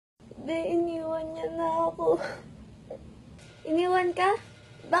Be, iniwan niya na ako. Iniwan ka?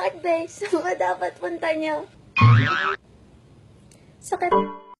 Bakit, be? Saan ba dapat punta niya? Sakit.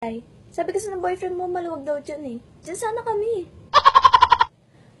 Ay, sabi kasi ng boyfriend mo, maluwag daw dyan eh. Diyan sana kami.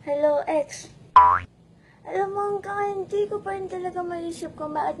 Hello, ex. Alam mo, hanggang hindi ko pa rin talaga maisip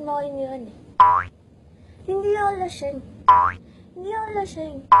kung bakit mo ako iniwan eh. Hindi ako lasing. Hindi ako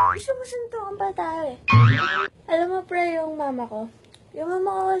lasing. Gusto mo suntukan pa tayo eh. Alam mo, pre, yung mama ko. Yung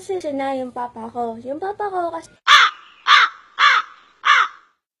mama ko kasi sina yung papa ko. Yung papa ko kasi...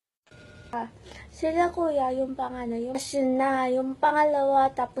 Sila kuya, yung pangano, yung sina, yung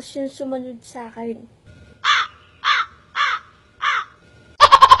pangalawa, tapos yung sumunod sa akin.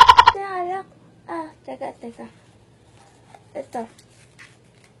 Alak. Teka. Ito.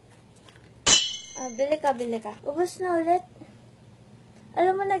 Bili ka. Ubus na ulit.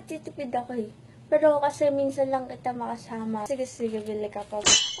 Alam mo, nagtitipid ako eh. Pero kasi minsan lang kita makasama. Sige, bili ka pa.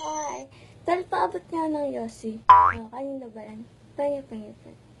 Okay. Dahil paabot nga ng Yossi. Kanina ba yan? Pangit.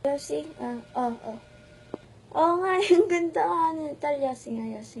 Yossi? Oo nga, yung ganda nga nito. Yossi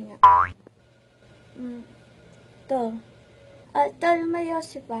nga. Ito. Tol, may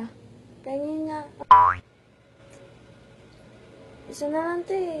Yossi pa. Tingin nga. Isa na lang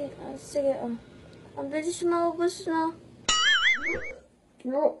ito eh. Sige, Ang bilis maubos na.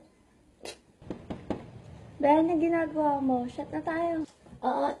 No. Dahil na ginagawa mo, shot na tayo.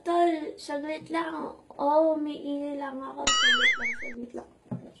 Oo, tol. Saglit lang. Oo, may ingay lang ako. Saglit lang.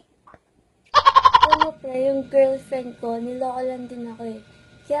 Ano pre, yung girlfriend ko, niloko lang din ako eh.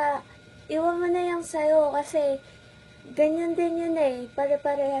 Kaya, iwan mo na yung sayo kasi ganyan din yun eh.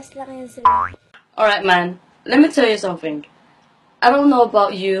 Pare-parehas lang yan sila. Alright, man. Let me tell you something. I don't know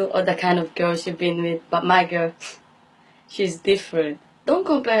about you or the kind of girls you've been with, but my girl, she's different. Don't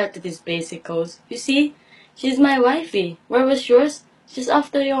compare her to these basic girls. You see, she's my wifey. Where was yours? She's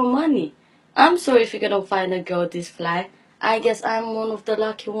after your money. I'm sorry if you couldn't find a girl this fly. I guess I'm one of the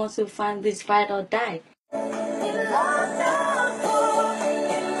lucky ones who find this ride or die.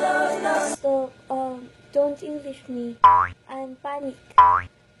 So, don't English me. I'm panic.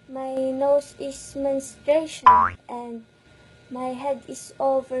 My nose is menstruation and my head is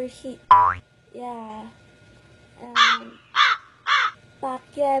overheat. Yeah. Fuck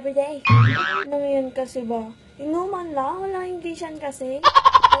you every day. Ano yun kasi ba? Inuman lang, walang Englishan kasi.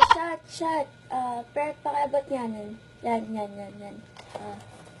 Shot. Per pakiabot nga nun. Yan. Yan.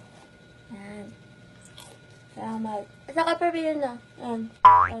 Salamat. At saka per yun na. Yan.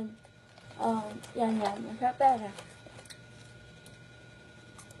 Masarap pera.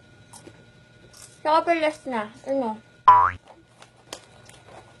 Saka per last na. Ano?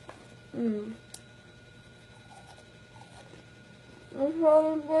 Ang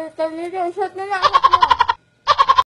sorry, talita. Shot na lang ako.